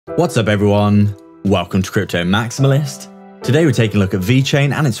What's up everyone? Welcome to Crypto Maximalist. Today we're taking a look at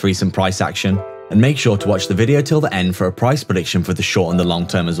Vechain and its recent price action, and make sure to watch the video till the end for a price prediction for the short and the long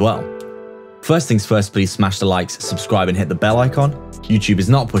term as well. First things first, please smash the likes, subscribe and hit the bell icon. YouTube is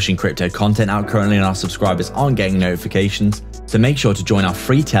not pushing crypto content out currently and our subscribers aren't getting notifications, so make sure to join our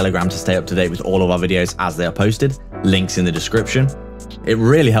free Telegram to stay up to date with all of our videos as they are posted, links in the description. It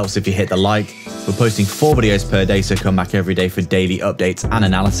really helps if you hit the like. We're posting 4 videos per day, so come back every day for daily updates and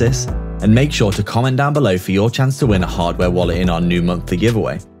analysis. And make sure to comment down below for your chance to win a hardware wallet in our new monthly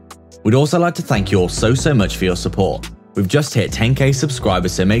giveaway. We'd also like to thank you all so much for your support. We've just hit 10k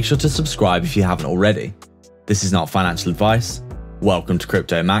subscribers, so make sure to subscribe if you haven't already. This is not financial advice. Welcome to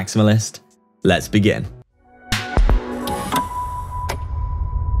Crypto Maximalist. Let's begin.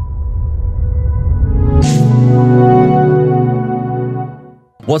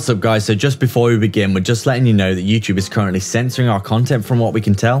 What's up guys, so just before we begin, we're just letting you know that YouTube is currently censoring our content from what we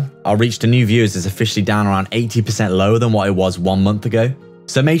can tell. Our reach to new viewers is officially down around 80% lower than what it was 1 month ago.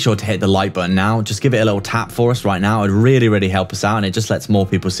 So make sure to hit the like button now, just give it a little tap for us right now, it'd really help us out and it just lets more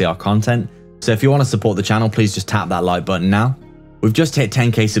people see our content. So if you want to support the channel, please just tap that like button now. We've just hit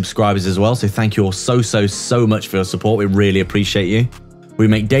 10k subscribers as well, so thank you all so much for your support, we really appreciate you. We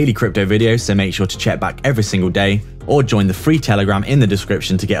make daily crypto videos, so make sure to check back every single day or join the free Telegram in the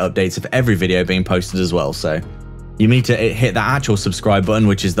description to get updates of every video being posted as well. So you need to hit the actual subscribe button,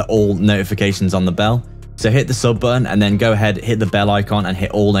 which is the all notifications on the bell. So hit the sub button and then go ahead, hit the bell icon and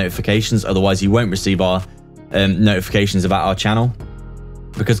hit all notifications. Otherwise you won't receive our notifications about our channel,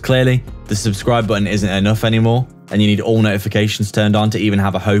 because clearly the subscribe button isn't enough anymore and you need all notifications turned on to even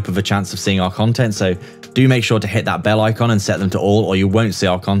have a hope of a chance of seeing our content. So do make sure to hit that bell icon and set them to all or you won't see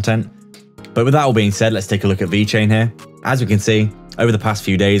our content. But with that all being said, let's take a look at Vechain here. As we can see, over the past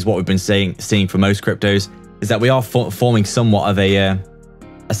few days, what we've been seeing for most cryptos is that we are forming somewhat of a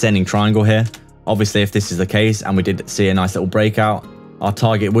ascending triangle here. Obviously, if this is the case and we did see a nice little breakout, our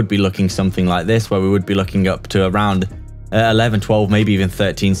target would be looking something like this, where we would be looking up to around 11, 12, maybe even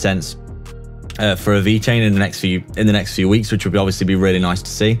 13 cents for a Vechain in the next few weeks, which would obviously be really nice to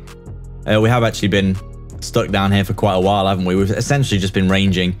see. We have actually been stuck down here for quite a while, haven't we? We've essentially just been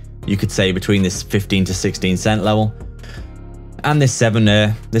ranging, you could say, between this 15 to 16 cent level and this 7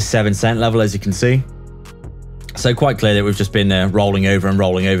 cent level, as you can see. So quite clear that we've just been rolling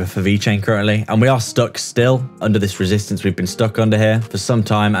over for Vechain currently, and we are stuck still under this resistance. We've been stuck under here for some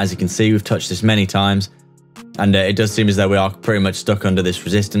time. As you can see, we've touched this many times, and it does seem as though we are pretty much stuck under this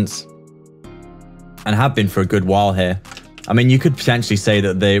resistance and have been for a good while here. I mean, you could potentially say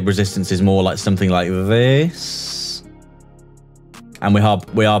that the resistance is more like something like this, and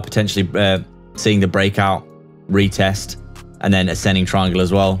we are potentially seeing the breakout, retest, and then ascending triangle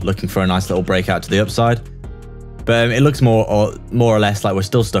as well, looking for a nice little breakout to the upside. But it looks more or less like we're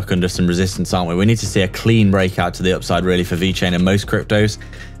still stuck under some resistance, aren't we? We need to see a clean breakout to the upside really for Vechain and most cryptos.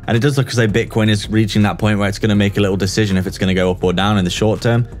 And it does look as though Bitcoin is reaching that point where it's going to make a little decision if it's going to go up or down in the short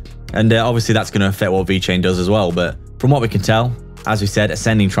term. And obviously that's going to affect what Vechain does as well. But from what we can tell, as we said,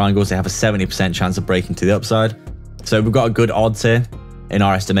 ascending triangles, they have a 70% chance of breaking to the upside. So we've got a good odds here in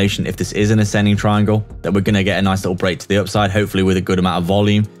our estimation, if this is an ascending triangle, that we're going to get a nice little break to the upside, hopefully with a good amount of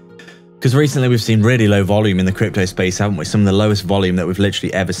volume. Because recently we've seen really low volume in the crypto space, haven't we? Some of the lowest volume that we've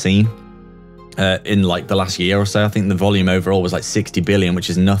literally ever seen in like the last year or so. I think the volume overall was like 60 billion, which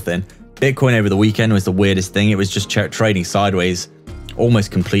is nothing. Bitcoin over the weekend was the weirdest thing. It was just trading sideways almost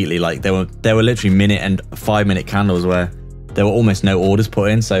completely. Like there were literally minute and 5 minute candles where there were almost no orders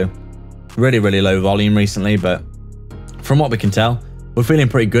put in. So really low volume recently. But from what we can tell, we're feeling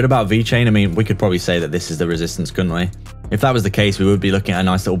pretty good about Vechain. I mean, we could probably say that this is the resistance, couldn't we? If that was the case, we would be looking at a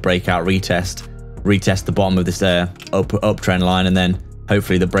nice little breakout, retest the bottom of this uptrend line, and then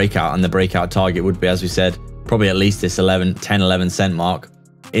hopefully the breakout, and the breakout target would be, as we said, probably at least this 10, 11 cent mark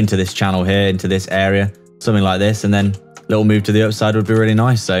into this channel here, into this area, something like this, and then a little move to the upside would be really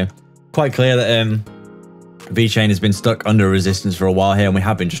nice. So quite clear that Vechain has been stuck under resistance for a while here, and we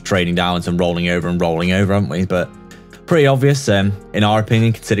have been just trading downwards and rolling over, haven't we? But pretty obvious in our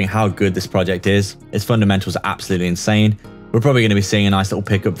opinion, considering how good this project is. Its fundamentals are absolutely insane. We're probably going to be seeing a nice little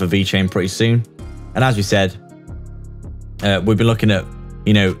pickup for Vechain pretty soon. And as we said, we've been looking at,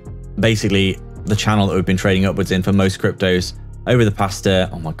 you know, basically the channel that we've been trading upwards in for most cryptos over the past,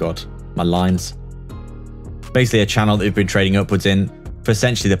 oh my God, my lines. Basically a channel that we've been trading upwards in for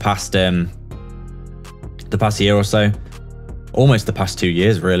essentially the past year or so, almost the past 2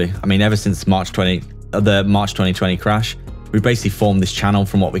 years, really. I mean, ever since the March 2020 crash, we've basically formed this channel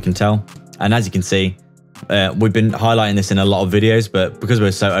from what we can tell. And as you can see, we've been highlighting this in a lot of videos, but because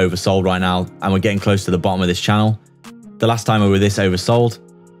we're so oversold right now and we're getting close to the bottom of this channel, the last time we were this oversold,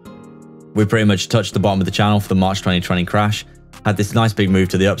 We pretty much touched the bottom of the channel for the March 2020 crash, had this nice big move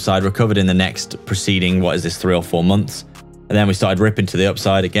to the upside, recovered in the next preceding, what is this, 3 or 4 months, and then we started ripping to the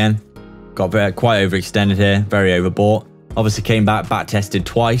upside again. Got quite overextended here, very overbought. Obviously came back tested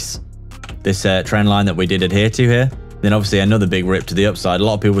twice this trend line that we did adhere to here. Then obviously another big rip to the upside. A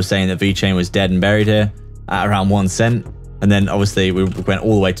lot of people were saying that Vechain was dead and buried here at around 1 cent. And then obviously we went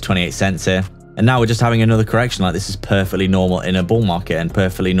all the way to 28 cents here. And now we're just having another correction. Like, this is perfectly normal in a bull market and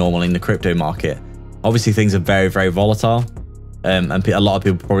perfectly normal in the crypto market. Obviously things are very, very volatile. And a lot of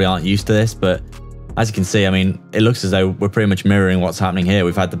people probably aren't used to this, but as you can see, I mean, it looks as though we're pretty much mirroring what's happening here.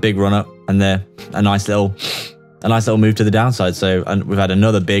 We've had the big run up and a nice little move to the downside. So, and we've had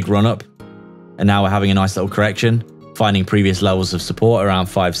another big run up, and now we're having a nice little correction, finding previous levels of support around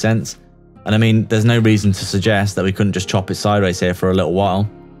 5 cents. And I mean, there's no reason to suggest that we couldn't just chop it sideways here for a little while,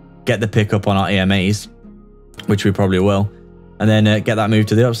 get the pickup on our EMAs, which we probably will, and then get that move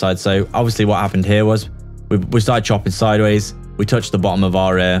to the upside. So obviously what happened here was we started chopping sideways. We touched the bottom of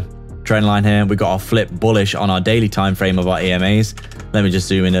our trend line here. We got our flip bullish on our daily time frame of our EMAs. Let me just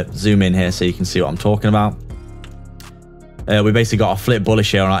zoom in here so you can see what I'm talking about. We basically got our flip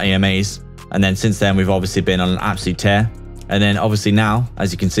bullish here on our EMAs, and then since then we've obviously been on an absolute tear. And then obviously now,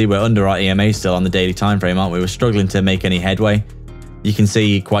 as you can see, we're under our EMA still on the daily time frame, aren't we? We're struggling to make any headway. You can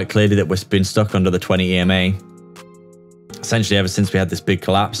see quite clearly that we've been stuck under the 20 EMA essentially ever since we had this big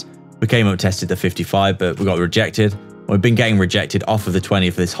collapse. We came up, tested the 55, but we got rejected. We've been getting rejected off of the 20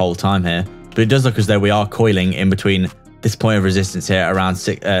 for this whole time here, but it does look as though we are coiling in between this point of resistance here around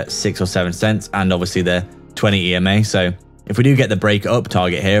 6 or 7 cents and obviously the 20 EMA. So if we do get the break up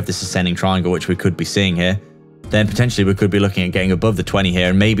target here of this ascending triangle, which we could be seeing here, then potentially we could be looking at getting above the 20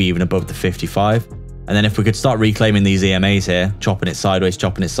 here and maybe even above the 55. And then if we could start reclaiming these EMAs here, chopping it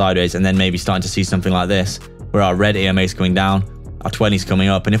sideways, and then maybe starting to see something like this, where our red EMA is coming down, our 20s coming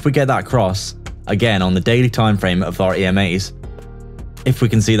up. And if we get that across, again, on the daily time frame of our EMAs, if we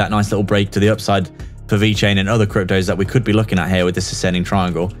can see that nice little break to the upside for Vechain and other cryptos that we could be looking at here with this ascending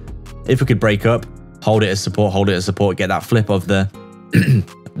triangle, if we could break up, hold it as support, get that flip of the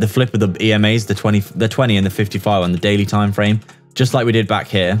the flip of the EMAs, the 20 and the 55 on the daily time frame, just like we did back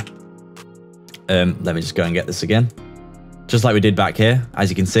here. Let me just go and get this again. Just like we did back here, as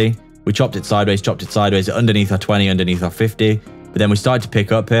you can see, we chopped it sideways underneath our 20, underneath our 50, but then we started to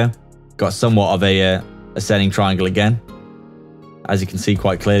pick up here, got somewhat of a ascending triangle again, as you can see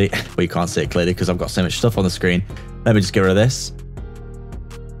quite clearly. Well, you can't see it clearly because I've got so much stuff on the screen. Let me just get rid of this.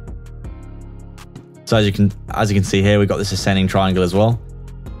 So as you can see here, we've got this ascending triangle as well.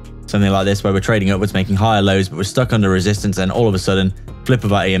 Something like this where we're trading upwards, making higher lows, but we're stuck under resistance, and all of a sudden, flip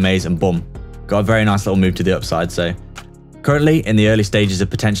of our EMAs and boom. Got a very nice little move to the upside. So currently in the early stages of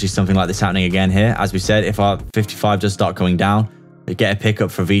potentially something like this happening again here. As we said, if our 55 does start coming down, we get a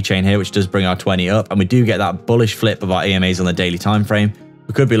pickup for Vechain here, which does bring our 20 up, and we do get that bullish flip of our EMAs on the daily time frame.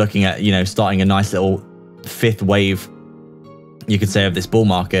 We could be looking at, you know, starting a nice little fifth wave, you could say, of this bull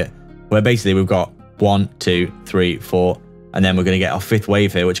market, where basically we've got 1, 2, 3, 4, and then we're going to get our fifth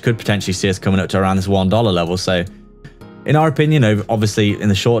wave here, which could potentially see us coming up to around this $1 level. So in our opinion, obviously in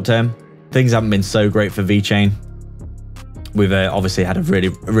the short term, things haven't been so great for Vechain. We've obviously had a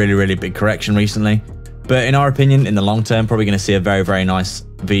really big correction recently, but in our opinion, in the long term, probably going to see a very nice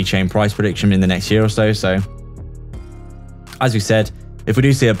Vechain price prediction in the next year or so. So as we said, if we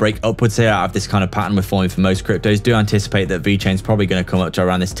do see a break upwards here out of this kind of pattern we're forming for most cryptos, do anticipate that Vechain's probably going to come up to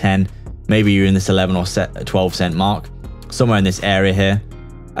around this 10, maybe you're in this 11 or 12 cent mark, somewhere in this area here.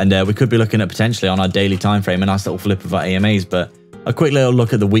 And we could be looking at potentially on our daily time frame a nice little flip of our EMAs. But a quick little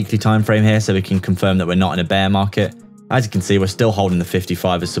look at the weekly time frame here so we can confirm that we're not in a bear market. As you can see, we're still holding the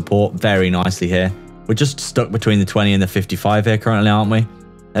 55 as support very nicely here. We're just stuck between the 20 and the 55 here currently, aren't we?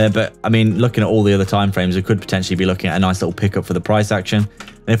 But I mean, looking at all the other time frames, we could potentially be looking at a nice little pickup for the price action.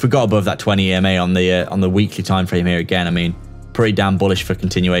 And if we got above that 20 EMA on the weekly time frame here again, I mean, pretty damn bullish for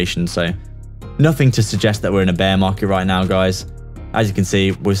continuation. So nothing to suggest that we're in a bear market right now, guys. As you can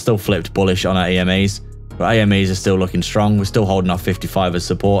see, we're still flipped bullish on our EMAs, but our EMAs are still looking strong. We're still holding our 55 as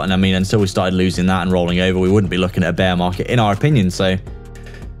support, and I mean, until we started losing that and rolling over, we wouldn't be looking at a bear market in our opinion. So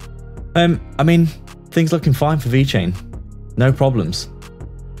I mean, things looking fine for Vechain, no problems.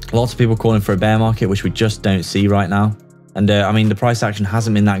 Lots of people calling for a bear market, which we just don't see right now. And I mean, the price action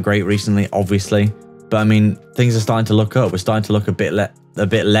hasn't been that great recently, obviously, but I mean, things are starting to look up. We're starting to look a bit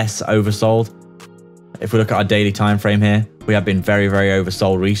less oversold. If we look at our daily time frame here, we have been very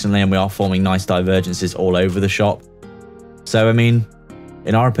oversold recently, and we are forming nice divergences all over the shop. So I mean,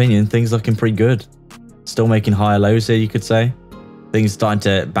 in our opinion, things looking pretty good. Still making higher lows here, you could say. Things starting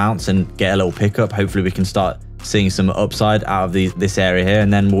to bounce and get a little pickup. Hopefully we can start seeing some upside out of this area here,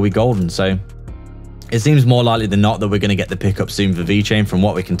 and then we'll be golden. So it seems more likely than not that we're going to get the pickup soon for Vechain from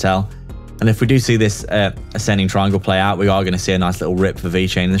what we can tell. And if we do see this ascending triangle play out, we are going to see a nice little rip for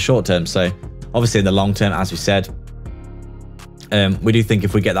Vechain in the short term. So obviously in the long term, as we said, we do think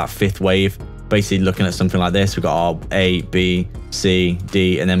if we get that fifth wave, basically looking at something like this, we've got our A, B, C,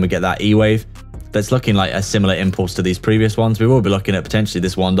 D, and then we get that E wave. That's looking like a similar impulse to these previous ones. We will be looking at potentially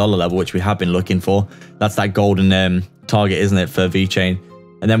this $1 level, which we have been looking for. That's that golden target, isn't it, for Vechain?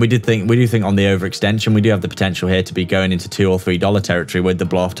 And then we do think on the overextension, we do have the potential here to be going into $2 or $3 territory with the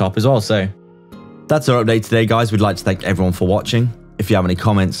blow off top as well. So that's our update today, guys. We'd like to thank everyone for watching. If you have any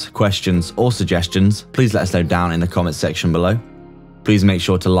comments, questions, or suggestions, please let us know down in the comments section below. Please make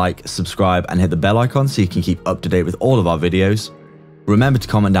sure to like, subscribe, and hit the bell icon so you can keep up to date with all of our videos. Remember to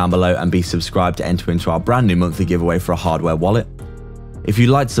comment down below and be subscribed to enter into our brand new monthly giveaway for a hardware wallet. If you'd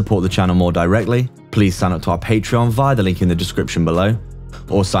like to support the channel more directly, please sign up to our Patreon via the link in the description below,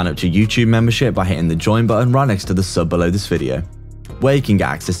 or sign up to YouTube membership by hitting the join button right next to the sub below this video, where you can get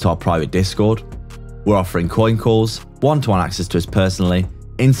access to our private Discord. We're offering coin calls, one-to-one access to us personally,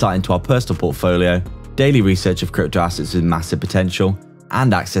 insight into our personal portfolio, daily research of crypto assets with massive potential,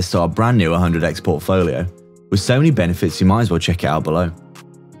 and access to our brand new 100x portfolio. With so many benefits, you might as well check it out below.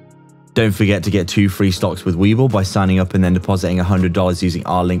 Don't forget to get 2 free stocks with Webull by signing up and then depositing $100 using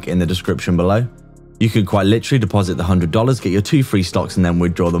our link in the description below. You can quite literally deposit the $100, get your 2 free stocks, and then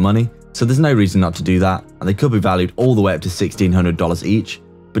withdraw the money, so there's no reason not to do that, and they could be valued all the way up to $1,600 each.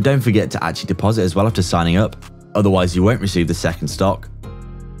 But don't forget to actually deposit as well after signing up, otherwise you won't receive the second stock.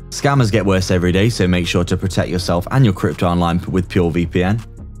 Scammers get worse every day, so make sure to protect yourself and your crypto online with Pure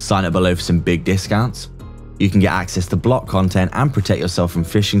VPN. Sign up below for some big discounts. You can get access to block content and protect yourself from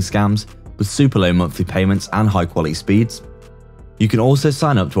phishing scams with super low monthly payments and high quality speeds. You can also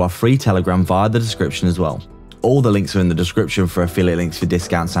sign up to our free Telegram via the description as well. All the links are in the description for affiliate links for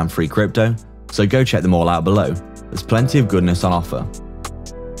discounts and free crypto, so go check them all out below. There's plenty of goodness on offer.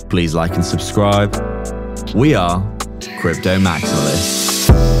 Please like and subscribe. We are Crypto Maximalists.